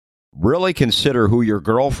Really consider who your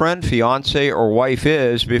girlfriend, fiance, or wife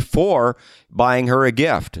is before buying her a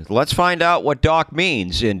gift. Let's find out what Doc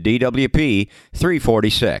means in DWP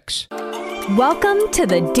 346. Welcome to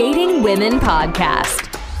the Dating Women Podcast,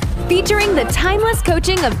 featuring the timeless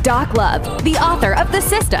coaching of Doc Love, the author of The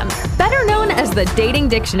System, better known as the Dating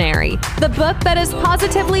Dictionary, the book that has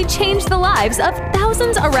positively changed the lives of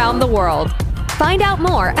thousands around the world. Find out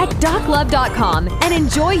more at doclove.com and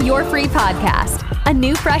enjoy your free podcast. A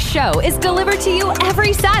new fresh show is delivered to you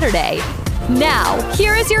every Saturday. Now,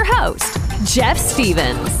 here is your host, Jeff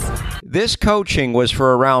Stevens. This coaching was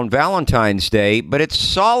for around Valentine's Day, but it's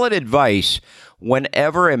solid advice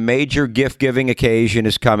whenever a major gift-giving occasion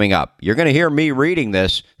is coming up. You're going to hear me reading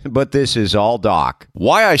this, but this is all Doc.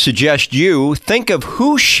 Why I suggest you think of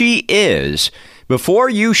who she is before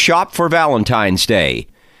you shop for Valentine's Day.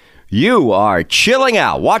 You are chilling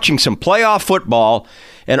out, watching some playoff football,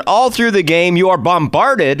 and all through the game you are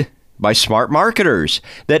bombarded by smart marketers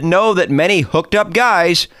that know that many hooked up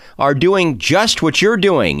guys are doing just what you're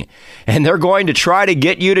doing, and they're going to try to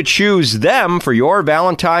get you to choose them for your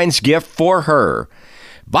Valentine's gift for her.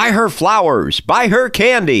 Buy her flowers, buy her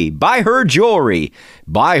candy, buy her jewelry,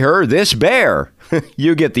 buy her this bear.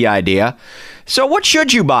 You get the idea. So what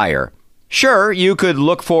should you buy her? Sure, you could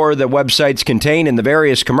look for the websites contained in the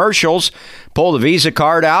various commercials, pull the Visa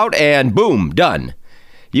card out, and boom, done.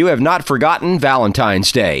 You have not forgotten Valentine's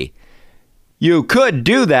Day. You could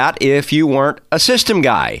do that if you weren't a system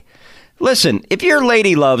guy. Listen, if your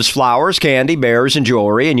lady loves flowers, candy, bears, and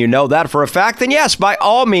jewelry, and you know that for a fact, then yes, by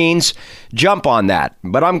all means, jump on that.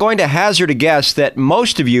 But I'm going to hazard a guess that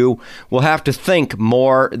most of you will have to think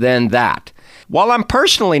more than that. While I'm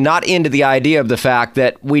personally not into the idea of the fact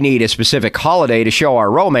that we need a specific holiday to show our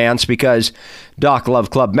romance because Doc Love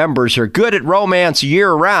Club members are good at romance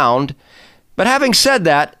year-round, but having said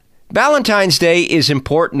that, Valentine's Day is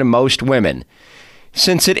important to most women.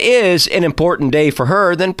 Since it is an important day for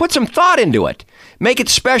her, then put some thought into it. Make it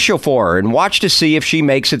special for her and watch to see if she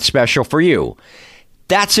makes it special for you.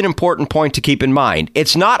 That's an important point to keep in mind.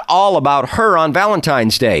 It's not all about her on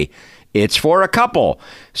Valentine's Day. It's for a couple,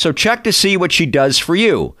 so check to see what she does for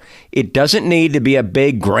you. It doesn't need to be a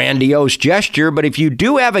big, grandiose gesture, but if you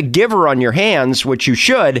do have a giver on your hands, which you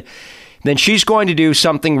should, then she's going to do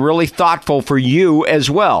something really thoughtful for you as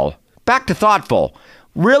well. Back to thoughtful.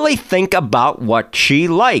 Really think about what she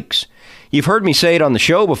likes. You've heard me say it on the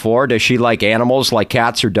show before. Does she like animals like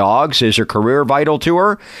cats or dogs? Is her career vital to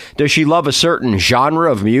her? Does she love a certain genre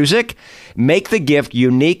of music? Make the gift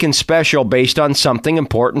unique and special based on something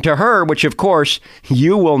important to her, which, of course,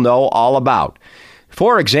 you will know all about.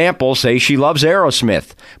 For example, say she loves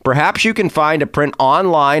Aerosmith. Perhaps you can find a print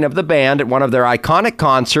online of the band at one of their iconic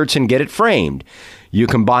concerts and get it framed. You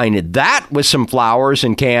combine that with some flowers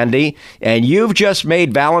and candy, and you've just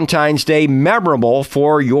made Valentine's Day memorable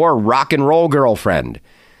for your rock and roll girlfriend.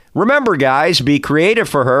 Remember, guys, be creative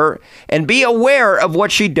for her and be aware of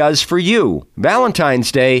what she does for you.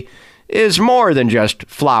 Valentine's Day is more than just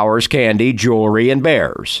flowers, candy, jewelry, and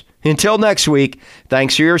bears. Until next week,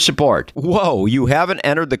 thanks for your support. Whoa, you haven't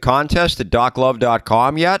entered the contest at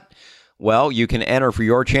doclove.com yet? Well, you can enter for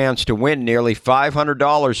your chance to win nearly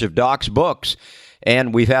 $500 of Doc's books.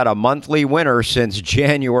 And we've had a monthly winner since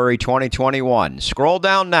January 2021. Scroll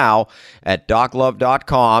down now at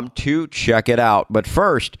doclove.com to check it out. But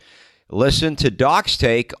first, listen to Doc's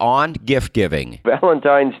take on gift giving.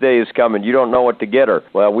 Valentine's Day is coming. You don't know what to get her.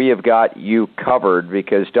 Well, we have got you covered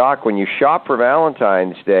because, Doc, when you shop for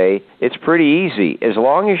Valentine's Day, it's pretty easy. As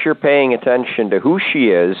long as you're paying attention to who she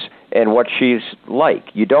is and what she's like.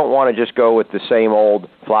 You don't want to just go with the same old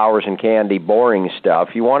flowers and candy, boring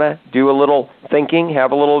stuff. You want to do a little thinking,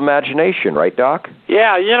 have a little imagination, right, Doc?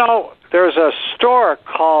 Yeah, there's a store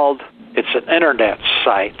called, it's an internet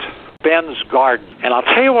site, Ben's Garden. And I'll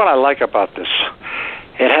tell you what I like about this.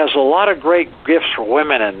 It has a lot of great gifts for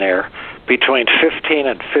women in there, between $15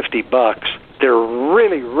 and $50. They're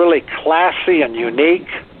really, really classy and unique.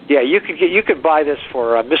 Yeah, you could buy this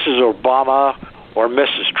for Mrs. Obama or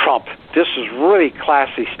Mrs. Trump. This is really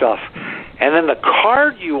classy stuff. And then the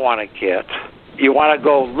card you want to get, you want to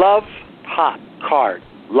go Love Pop card.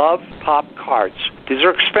 Love Pop cards. These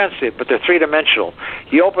are expensive, but they're three-dimensional.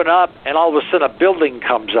 You open up, and all of a sudden a building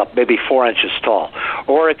comes up, maybe 4 inches tall.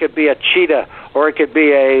 Or it could be a cheetah, or it could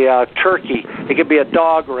be a turkey. It could be a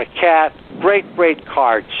dog or a cat. Great, great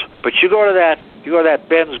cards. But you go to that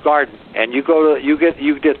Ben's Garden, and you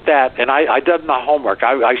get that. And I did my homework.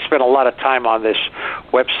 I spent a lot of time on this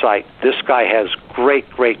website. This guy has great,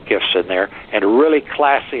 great gifts in there, and really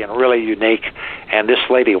classy and really unique. And this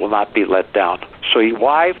lady will not be let down. So your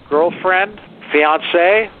wife, girlfriend,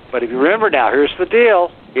 fiance. But if you remember now, here's the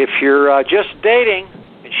deal. if you're just dating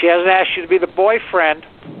and she hasn't asked you to be the boyfriend,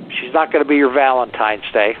 she's not going to be your Valentine's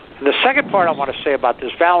Day. And the second part I want to say about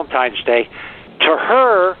this Valentine's Day, to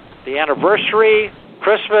her, the anniversary,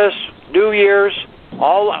 Christmas, New Year's,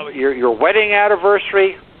 all your wedding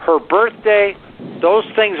anniversary, her birthday, those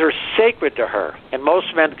things are sacred to her. And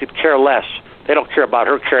most men could care less. They don't care about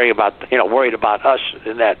her caring about, worried about us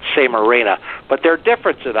in that same arena. But they're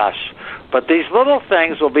different than us. But these little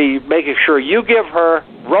things will be making sure you give her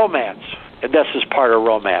romance. And this is part of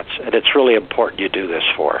romance, and it's really important you do this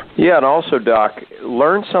for her. Yeah, and also, Doc,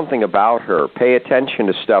 learn something about her. Pay attention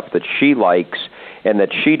to stuff that she likes and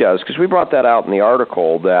that she does, because we brought that out in the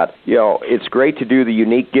article that, it's great to do the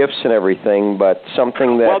unique gifts and everything, but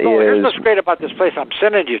something that here's what's great about this place I'm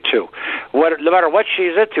sending you to. No matter what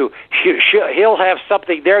she's into, he'll have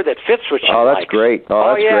something there that fits what she likes. Oh, that's great.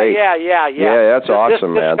 Oh, that's great. Yeah. Yeah, that's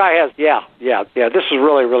awesome, man. This guy has, this is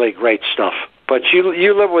really, really great stuff. But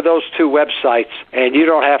you live with those two websites, and you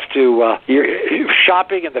don't have to. You're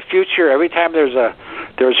shopping in the future. Every time there's a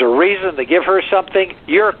reason to give her something,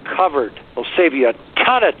 you're covered. It'll save you a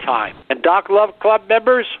ton of time. And Doc Love Club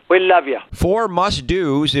members, we love you. 4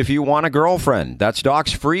 must-dos if you want a girlfriend. That's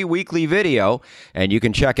Doc's free weekly video, and you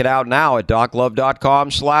can check it out now at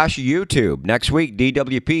doclove.com/YouTube. Next week,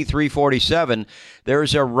 DWP 347,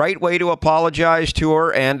 there's a right way to apologize to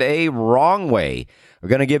her and a wrong way. We're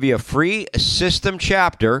going to give you a free system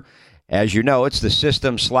chapter. As you know, it's the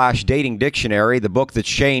System/Dating Dictionary, the book that's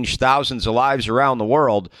changed thousands of lives around the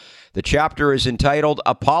world. The chapter is entitled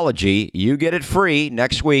Apology. You get it free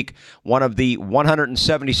next week, one of the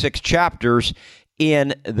 176 chapters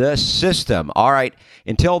in the system. All right.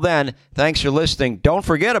 Until then, thanks for listening. Don't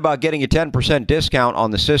forget about getting a 10% discount on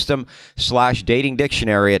the System/Dating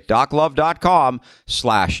Dictionary at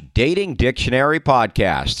doclove.com/Dating Dictionary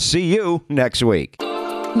Podcast. See you next week.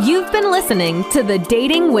 You've been listening to the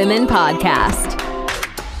Dating Women Podcast.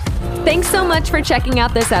 Thanks so much for checking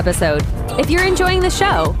out this episode. If you're enjoying the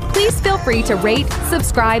show, please feel free to rate,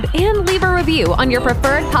 subscribe, and leave a review on your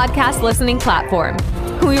preferred podcast listening platform.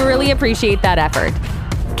 We really appreciate that effort.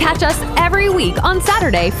 Catch us every week on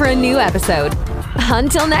Saturday for a new episode.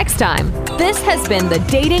 Until next time, this has been the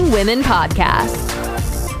Dating Women Podcast.